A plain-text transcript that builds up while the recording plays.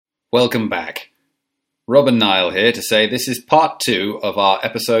Welcome back. Rob and Niall here to say this is part 2 of our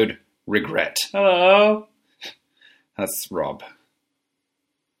episode Regret. Hello. That's Rob.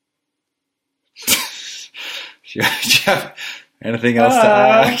 Do you have anything else to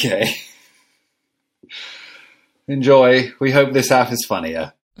add? Okay. Enjoy. We hope this half is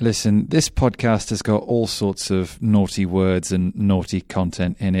funnier. Listen, this podcast has got all sorts of naughty words and naughty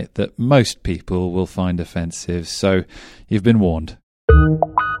content in it that most people will find offensive, so you've been warned.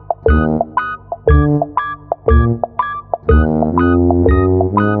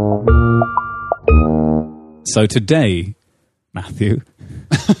 So today, Matthew,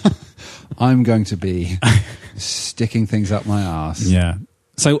 I'm going to be sticking things up my arse. Yeah.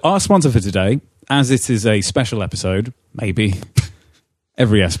 So our sponsor for today, as it is a special episode, maybe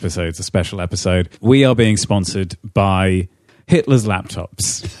every episode's a special episode, we are being sponsored by Hitler's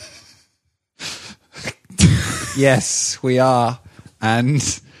Laptops. Yes, we are.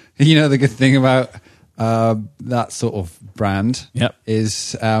 And you know the good thing about that sort of brand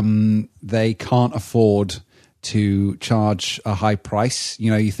is they can't afford to charge a high price.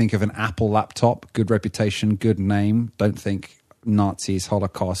 You know, you think of an Apple laptop, good reputation, good name. Don't think Nazis,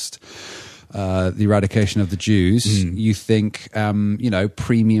 Holocaust, the eradication of the Jews. You think,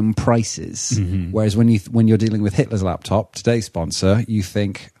 premium prices. Whereas when you're dealing with Hitler's laptop, today's sponsor, you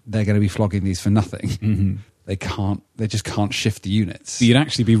think they're going to be flogging these for nothing. They just can't shift the units. You'd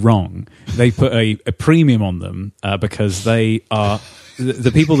actually be wrong. They put a premium on them because they are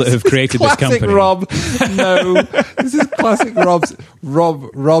the people that have created this company. Rob, no, this is classic Rob's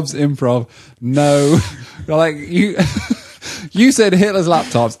improv. No, like you. You said Hitler's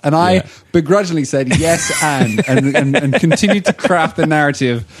laptops, and I begrudgingly said yes, and continued to craft the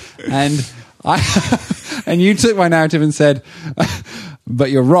narrative, and you took my narrative and said,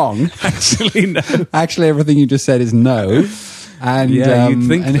 but you're wrong. Actually, no. Actually, everything you just said is no. And you'd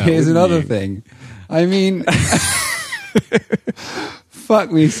think and that, here's another you? thing. I mean,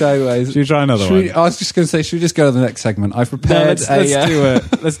 fuck me sideways. Should we try another one? I was just going to say, should we just go to the next segment? I've prepared.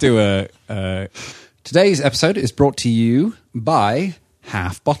 Let's do a. Today's episode is brought to you by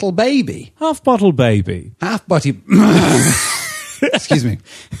Half Bottle Baby. Half Bottle Baby. Excuse me.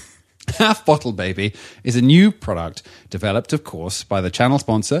 Half Bottle Baby is a new product developed, of course, by the channel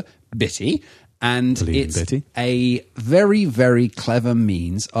sponsor, Bitty. And it's a very, very clever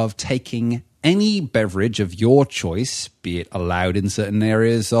means of taking any beverage of your choice, be it allowed in certain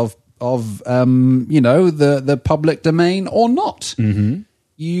areas of the public domain or not.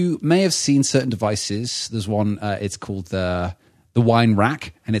 You may have seen certain devices. There's one. It's called the wine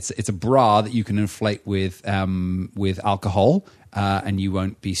rack, and it's a bra that you can inflate with alcohol, and you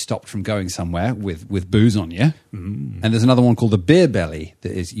won't be stopped from going somewhere with booze on you. And there's another one called the beer belly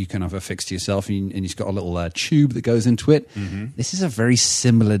that is you can have affix to yourself, and it's got a little tube that goes into it. This is a very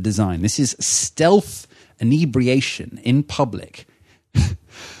similar design. This is stealth inebriation in public.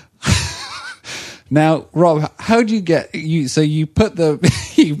 Now, Rob, how do you get you? So you put the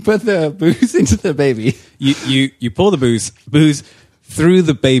booze into the baby. You pour the booze through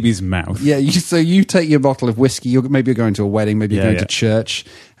the baby's mouth. Yeah. So you take your bottle of whiskey. Maybe you're going to a wedding. Maybe you're going to church,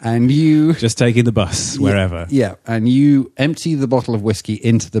 and you just taking the bus wherever. Yeah, and you empty the bottle of whiskey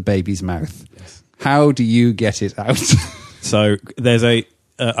into the baby's mouth. Yes. How do you get it out? So there's a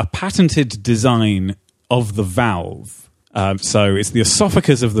patented design of the valve. So it's the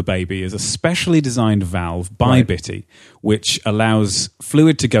esophagus of the baby is a specially designed valve by Bitty, which allows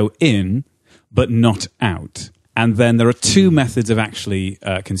fluid to go in but not out. And then there are two methods of actually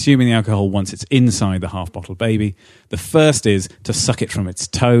consuming the alcohol once it's inside the half-bottle baby. The first is to suck it from its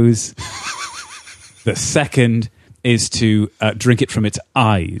toes. The second is to drink it from its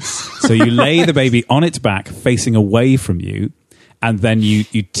eyes. So you lay the baby on its back facing away from you, and then you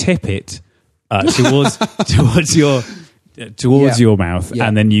tip it towards your mouth,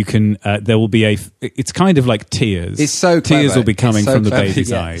 and then you can. There will be it's kind of like tears. It's so clever. Tears will be coming from the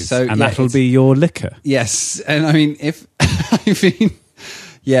baby's eyes, that'll be your liquor. Yes, and I mean,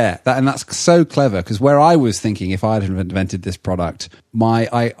 that's so clever because where I was thinking, if I had invented this product,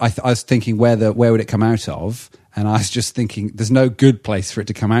 I was thinking where would it come out of, and I was just thinking there's no good place for it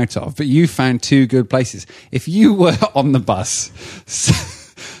to come out of. But you found two good places. If you were on the bus.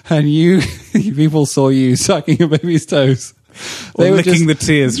 And people saw you sucking a baby's toes. They were licking the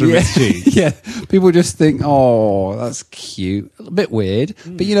tears from its cheek. Yeah, people just think, oh, that's cute. A bit weird.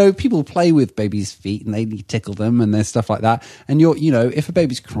 But, people play with babies' feet and they tickle them and there's stuff like that. And if a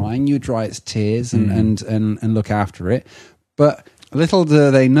baby's crying, you dry its tears and look after it. But little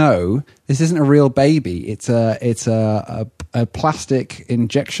do they know, this isn't a real baby. It's a plastic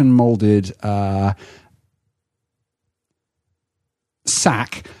injection molded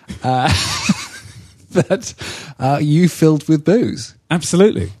sack that you filled with booze.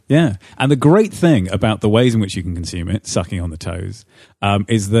 Absolutely, yeah. And the great thing about the ways in which you can consume it, sucking on the toes,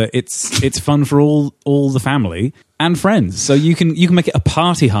 is that it's fun for all the family and friends. So you can make it a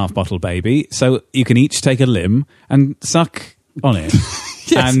party half bottle baby. So you can each take a limb and suck on it.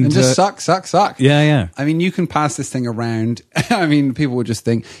 Yes, and just suck. Yeah, yeah. I mean, you can pass this thing around. I mean, people would just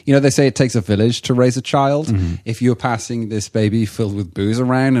think, they say it takes a village to raise a child. Mm-hmm. If you're passing this baby filled with booze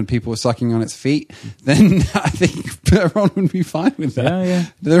around and people are sucking on its feet, then I think everyone would be fine with that. Yeah, yeah.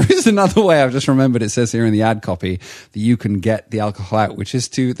 There is another way, I've just remembered, it says here in the ad copy, that you can get the alcohol out, which is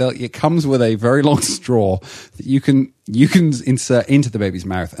it comes with a very long straw that you can insert into the baby's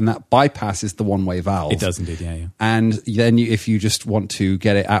mouth, and that bypasses the one-way valve. It does indeed, yeah. And then if you just want to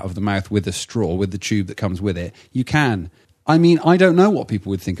get it out of the mouth with a straw, with the tube that comes with it, you can. I mean, I don't know what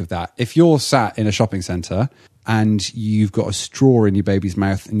people would think of that. If you're sat in a shopping centre and you've got a straw in your baby's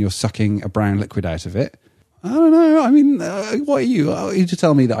mouth and you're sucking a brown liquid out of it, I don't know. I mean, what are you? Are you to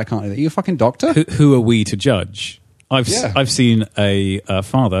tell me that I can't do that? Are you a fucking doctor? Who are we to judge? I've seen a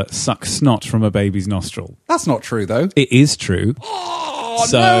father suck snot from a baby's nostril. That's not true, though. It is true. Oh,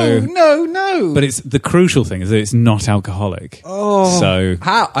 no. But it's the crucial thing is that it's not alcoholic. Oh. So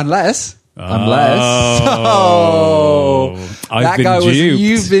how? Unless. I've That been guy duped.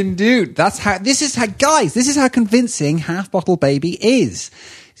 You've been duped. This is how convincing Half Bottle Baby is.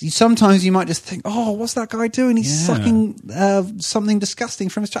 Sometimes you might just think, what's that guy doing? He's sucking something disgusting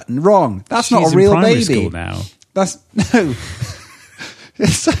from his chat. Wrong. That's not a real in primary baby. School now. That's no.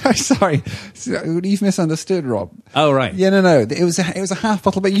 Sorry. You've misunderstood, Rob. Oh, right. Yeah, no. It was a half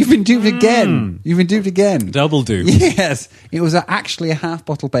bottle, but you've been duped again. You've been duped again. Double dupe. Yes. It was actually a half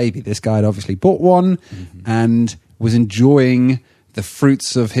bottle baby. This guy had obviously bought one and was enjoying the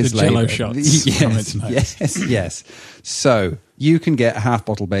fruits of his Jell-O labour. shots from its nose. Yes. So you can get a half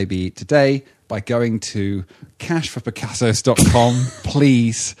bottle baby today by going to cashforpicassos.com,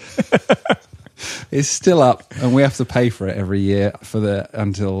 please. It's still up, and we have to pay for it every year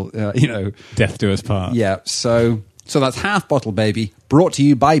until death do us part. Yeah, so that's Half Bottle Baby, brought to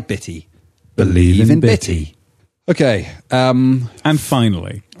you by Bitty. Believe in Bitty. Okay. And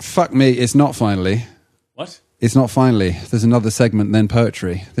finally, fuck me, it's not finally. What? It's not finally. There's another segment, then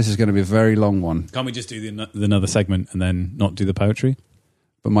poetry. This is going to be a very long one. Can't we just do another segment and then not do the poetry?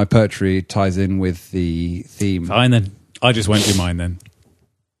 But my poetry ties in with the theme. Fine then. I just won't do mine then.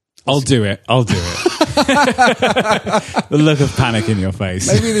 I'll do it. The look of panic in your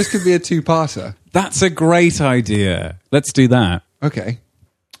face. Maybe this could be a two-parter. That's a great idea. Let's do that. Okay.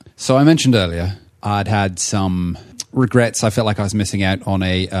 So I mentioned earlier I'd had some regrets. I felt like I was missing out on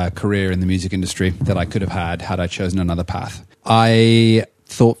a career in the music industry that I could have had I chosen another path. I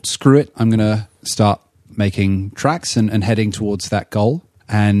thought, screw it, I'm going to start making tracks and heading towards that goal.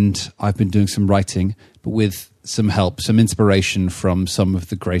 And I've been doing some writing, but with some help, some inspiration from some of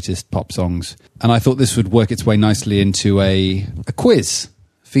the greatest pop songs. And I thought this would work its way nicely into a quiz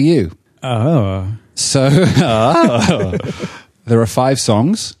for you. Oh. So there are 5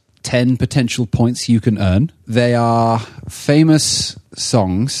 songs, 10 potential points you can earn. They are famous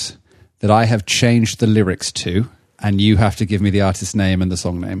songs that I have changed the lyrics to, and you have to give me the artist's name and the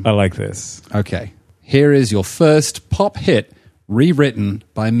song name. I like this. Okay. Here is your first pop hit rewritten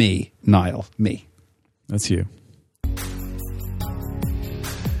by me, Niall. Me. That's you.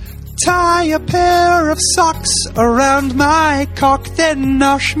 Tie a pair of socks around my cock, then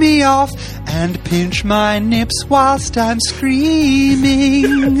nosh me off and pinch my nips whilst I'm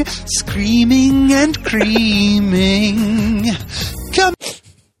screaming, screaming and creaming. Come.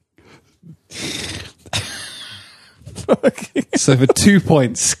 So for 2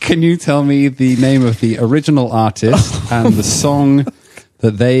 points, can you tell me the name of the original artist and the song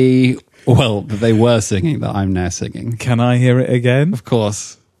that they were singing that I'm now singing? Can I hear it again? Of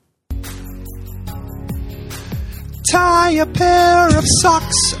course. Tie a pair of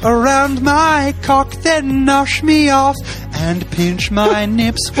socks around my cock, then nosh me off and pinch my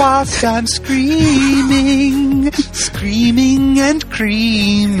nips whilst I'm screaming, screaming and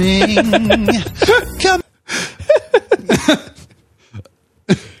creaming. Come.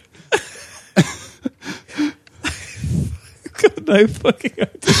 Got no fucking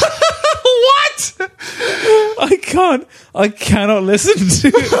idea. What? I cannot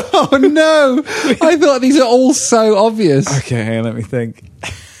listen to it. Oh no! I thought these are all so obvious. Okay, hang on, let me think.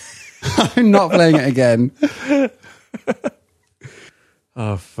 I'm not playing it again.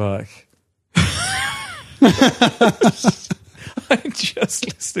 Oh fuck. I'm just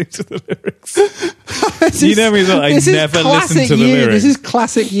listening to the lyrics. You know me as well. I never listen to the lyrics. This is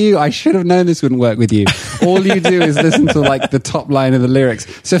classic you. I should have known this wouldn't work with you. All you do is listen to like the top line of the lyrics.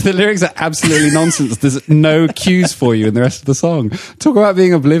 So if the lyrics are absolutely nonsense, there's no cues for you in the rest of the song. Talk about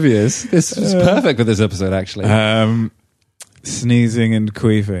being oblivious. This is perfect for this episode, actually. Sneezing and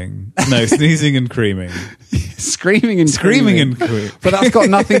queefing. No, sneezing and creaming. Screaming and queefing. But that's got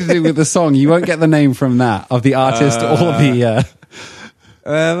nothing to do with the song. You won't get the name from that, of the artist or the...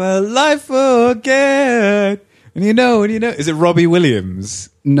 life forget. And you know. Is it Robbie Williams?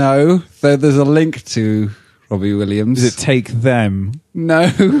 No, though there's a link to Robbie Williams. Is it Take Them? No.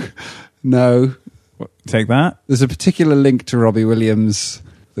 What, Take That? There's a particular link to Robbie Williams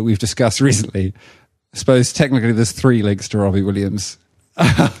that we've discussed recently. I suppose technically there's 3 links to Robbie Williams.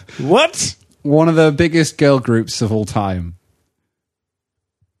 What? One of the biggest girl groups of all time.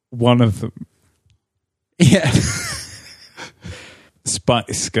 One of them. Yeah.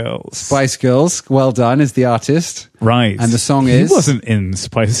 Spice Girls. Spice Girls, well done, is the artist. Right. And the song is... He wasn't in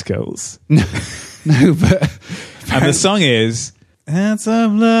Spice Girls. No, but... And the song is... Had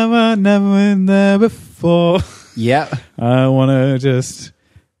some love I'd never been there before. Yeah. I want to just...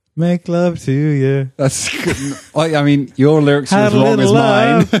 make love to you. That's good. I mean, your lyrics are as long as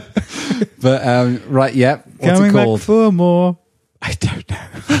mine. But, right, yeah. What's Coming it called? Back for more. I don't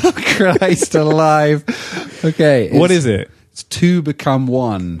know. Christ alive. Okay. What is it? It's Two Become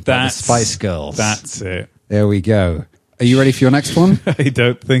One by the Spice Girls. That's it. There we go. Are you ready for your next one? I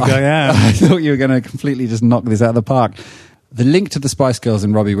don't think I am. I thought you were going to completely just knock this out of the park. The link to the Spice Girls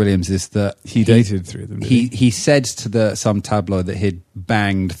and Robbie Williams is that he dated 3 of them. He said to some tabloid that he'd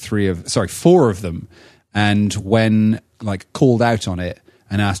banged 4 of them, and when called out on it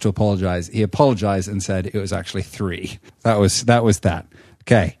and asked to apologize, he apologized and said it was actually 3. That was that.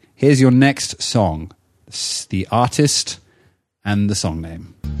 Okay, here's your next song. The artist and the song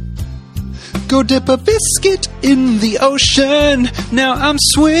name. Go dip a biscuit in the ocean. Now I'm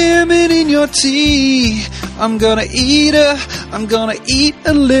swimming in your tea. I'm gonna eat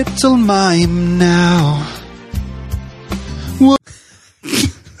a little mime now.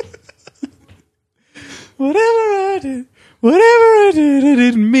 Whatever I did, I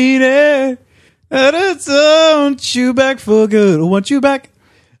didn't mean it. I want you back for good. I want you back.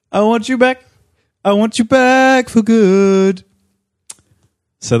 I want you back. I want you back for good.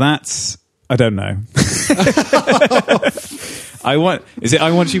 So that's... I don't know. I Want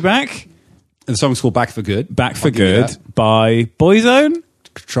You Back? And the song's called Back for Good. Back for Good by Boyzone.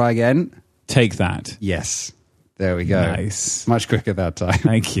 Try again. Take That. Yes. There we go. Nice. Much quicker that time.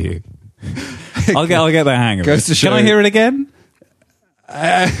 Thank you. I'll get the hang of Goes it. to show. Can I hear it again?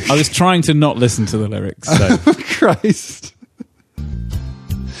 I was trying to not listen to the lyrics. So. Christ.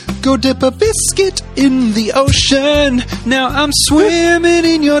 Go dip a biscuit in the ocean. Now I'm swimming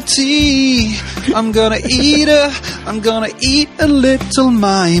in your tea. I'm gonna eat a little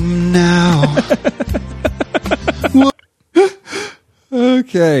mime now.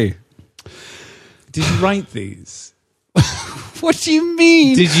 Okay. Did you write these? What do you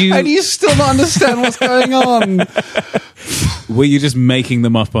mean? How do you still not understand what's going on? Were you just making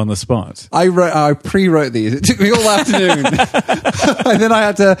them up on the spot? I pre-wrote these. It took me all afternoon. And then I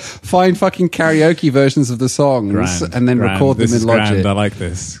had to find fucking karaoke versions of the songs and then record them in Logic. Grand. I like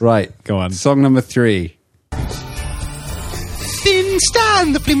this. Right. Go on. Song number 3. Thin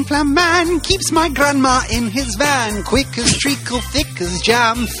Stan, the flim-flam man, keeps my grandma in his van. Quick as treacle, thick as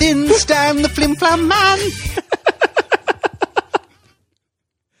jam. Thin Stan, the flim-flam man.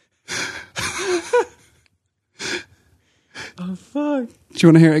 Oh, fuck. Do you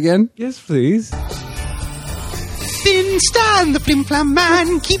want to hear it again? Yes, please. Thin Stan, the flim-flam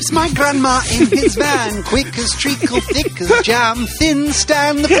man, keeps my grandma in his van. Quick as treacle, thick as jam. Thin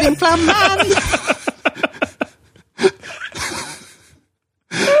Stan, the flim-flam man.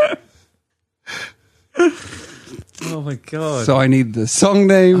 Oh, my God. So I need the song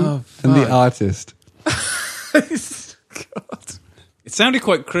name and the artist. God. It sounded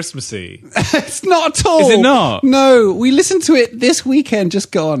quite Christmassy. It's not at all. Is it not? No, we listened to it this weekend,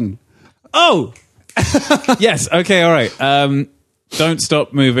 just gone. Oh! Yes, okay, all right. Don't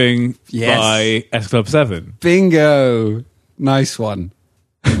Stop Moving by S Club 7. Bingo. Nice one.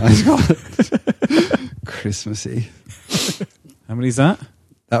 Nice one. Christmassy. How many is that?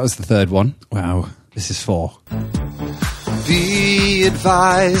 That was the third one. Wow. This is 4. Be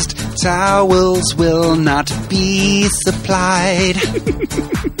advised, towels will not be supplied.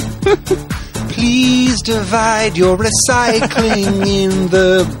 Please divide your recycling in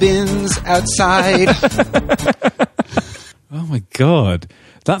the bins outside. Oh my God.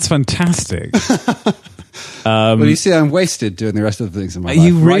 That's fantastic. Well, you see, I'm wasted doing the rest of the things in my life.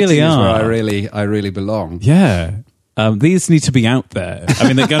 You really Writing is are. where I really belong. Yeah. These need to be out there. I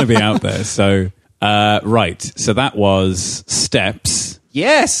mean, they're going to be out there. So, right. So that was Steps.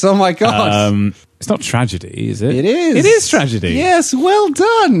 Yes. Oh my God. It's not tragedy, is it? It is. It is tragedy. Yes. Well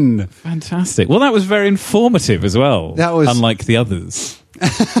done. Fantastic. Well, that was very informative as well. That was- unlike the others.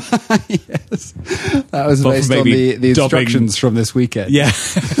 Yes. That was Apart based from on maybe the dobbing- instructions from this weekend. Yeah.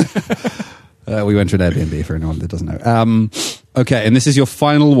 We went to an Airbnb for anyone that doesn't know. Okay, and this is your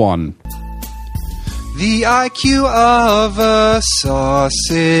final one. The IQ of a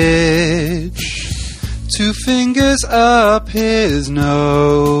sausage. 2 fingers up his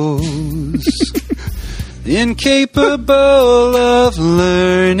nose. Incapable of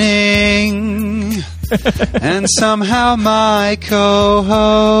learning. And somehow my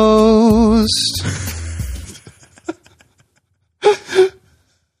co-host.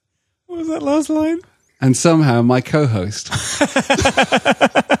 What was that last line? And somehow my co-host.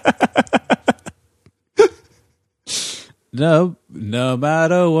 No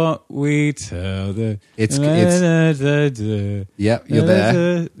matter what we tell the... Yep, you're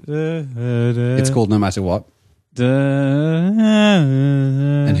there. It's called No Matter What. And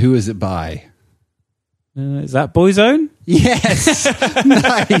who is it by? Is that Boyzone? Yes!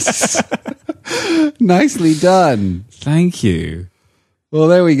 Nice! Nicely done. Thank you. Well,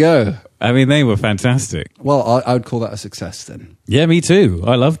 there we go. I mean, they were fantastic. Well, I would call that a success then. Yeah, me too.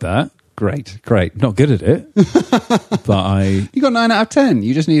 I love that. Great. Not good at it, but You got 9 out of 10.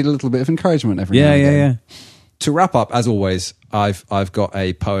 You just need a little bit of encouragement every now and then. Yeah. To wrap up, as always, I've got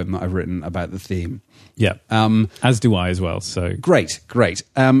a poem that I've written about the theme. Yeah. As do I as well. So Great.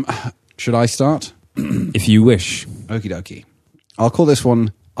 Should I start? if you wish. Okie dokie. I'll call this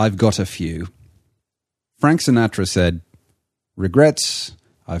one I've Got a Few. Frank Sinatra said, "Regrets,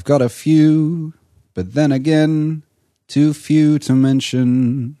 I've got a few, but then again, too few to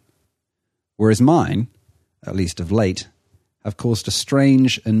mention. Whereas mine, at least of late, have caused a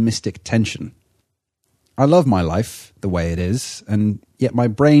strange and mystic tension. I love my life the way it is, and yet my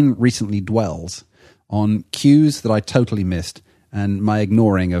brain recently dwells on cues that I totally missed and my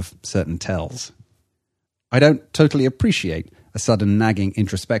ignoring of certain tells. I don't totally appreciate a sudden nagging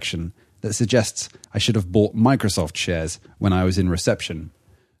introspection that suggests I should have bought Microsoft shares when I was in reception,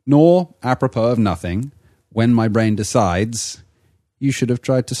 nor, apropos of nothing, when my brain decides you should have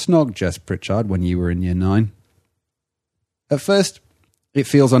tried to snog Jess Pritchard when you were in year 9. At first, it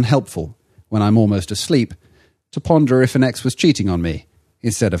feels unhelpful when I'm almost asleep to ponder if an ex was cheating on me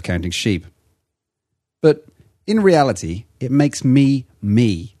instead of counting sheep. But in reality, it makes me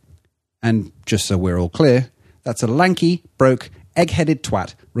me. And just so we're all clear, that's a lanky, broke, egg-headed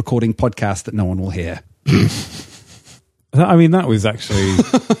twat recording podcasts that no one will hear. I mean, that was actually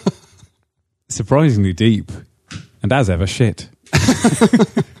surprisingly deep, and as ever, shit.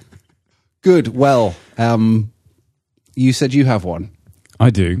 Good. Well, you said you have one. I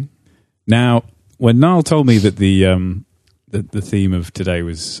do. Now, when Niall told me that the theme of today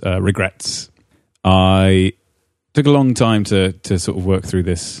was regrets, I took a long time to sort of work through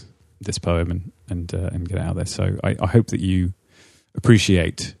this poem and get it out there. So I hope that you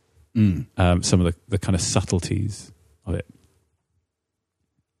appreciate some of the kind of subtleties of it.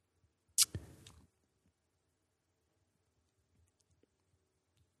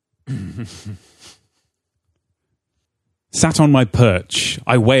 Sat on my perch,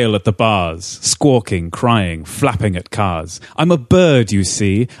 I wail at the bars, squawking, crying, flapping at cars. I'm a bird, you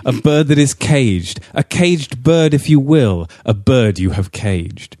see, a bird that is caged, a caged bird, if you will, a bird you have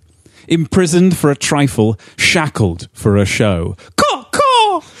caged. Imprisoned for a trifle, shackled for a show. Caw,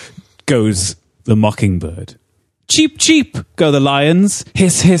 caw, goes the mockingbird. Cheep, cheep, go the lions.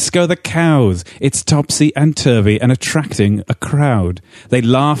 Hiss, hiss, go the cows. It's topsy and turvy and attracting a crowd. They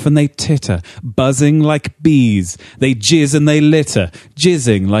laugh and they titter, buzzing like bees. They jizz and they litter,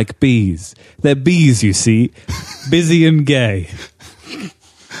 jizzing like bees. They're bees, you see, busy and gay.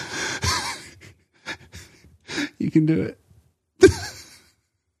 You can do it.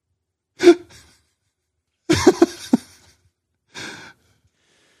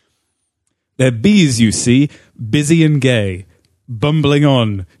 They're bees, you see, busy and gay, bumbling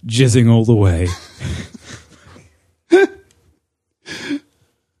on, jizzing all the way.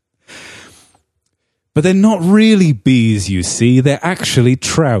 But they're not really bees, you see. They're actually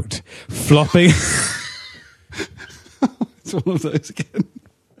trout, flopping. It's one of those again.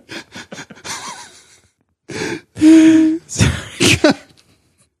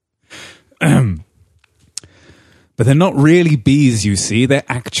 But they're not really bees, you see. They're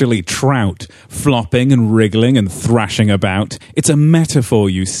actually trout, flopping and wriggling and thrashing about. It's a metaphor,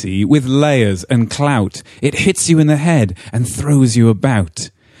 you see, with layers and clout. It hits you in the head and throws you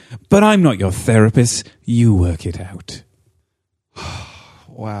about. But I'm not your therapist. You work it out.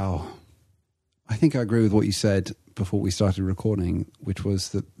 Wow. I think I agree with what you said before we started recording, which was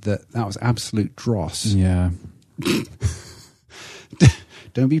that was absolute dross. Yeah.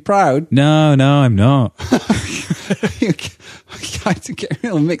 Don't be proud. No, I'm not. I get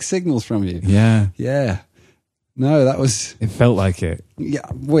real mixed signals from you. Yeah. Yeah. No, that was... It felt like it. Yeah,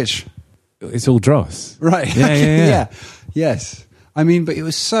 which? It's all dross. Right. Yeah, yeah. Yes. I mean, but it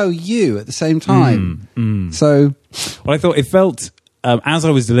was so you at the same time. So... Well, I thought it felt, as I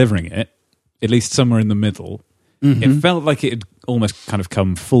was delivering it, at least somewhere in the middle, it felt like it had almost kind of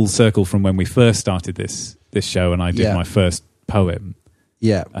come full circle from when we first started this show and I did my first poem.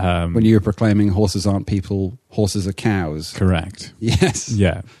 Yeah. When you were proclaiming horses aren't people, horses are cows. Correct. Yes.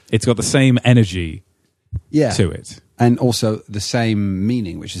 Yeah. It's got the same energy to it. And also the same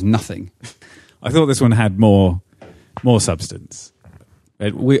meaning, which is nothing. I thought this one had more substance.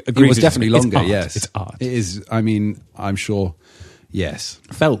 It was definitely longer, art. Yes. It's art. It is, I mean, I'm sure, yes.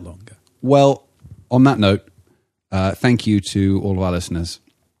 Felt longer. Well, on that note, thank you to all of our listeners.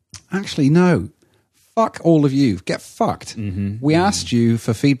 Actually, no. Fuck all of you. Get fucked. We asked you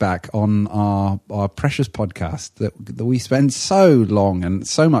for feedback on our precious podcast that we spend so long and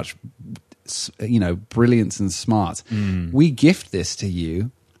so much, brilliance and smart. We gift this to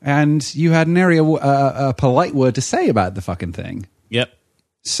you, and you had nary a polite word to say about the fucking thing. Yep.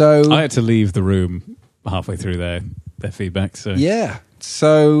 So I had to leave the room halfway through their feedback. So yeah.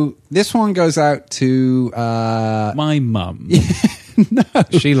 So this one goes out to my mum. No,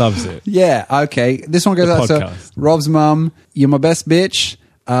 she loves it. Yeah. Okay. This one goes out to Rob's mum. You're my best bitch.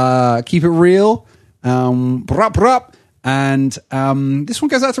 Keep it real. Brap, brap. And this one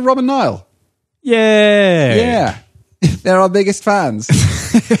goes out to Rob and Niall. Yeah. Yeah. They're our biggest fans.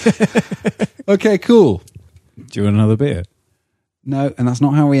 Okay. Cool. Do you want another beer? No, and that's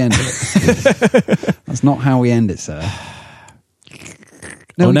not how we end it. That's not how we end it, sir.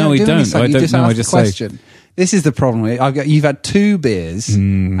 No, we don't. I don't know. I just question. This is the problem. You've had 2 beers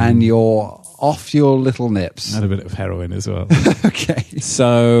and you're off your little nips. I had a bit of heroin as well. Okay.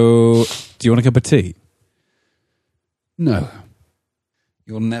 So, do you want a cup of tea? No.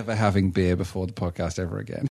 You're never having beer before the podcast ever again.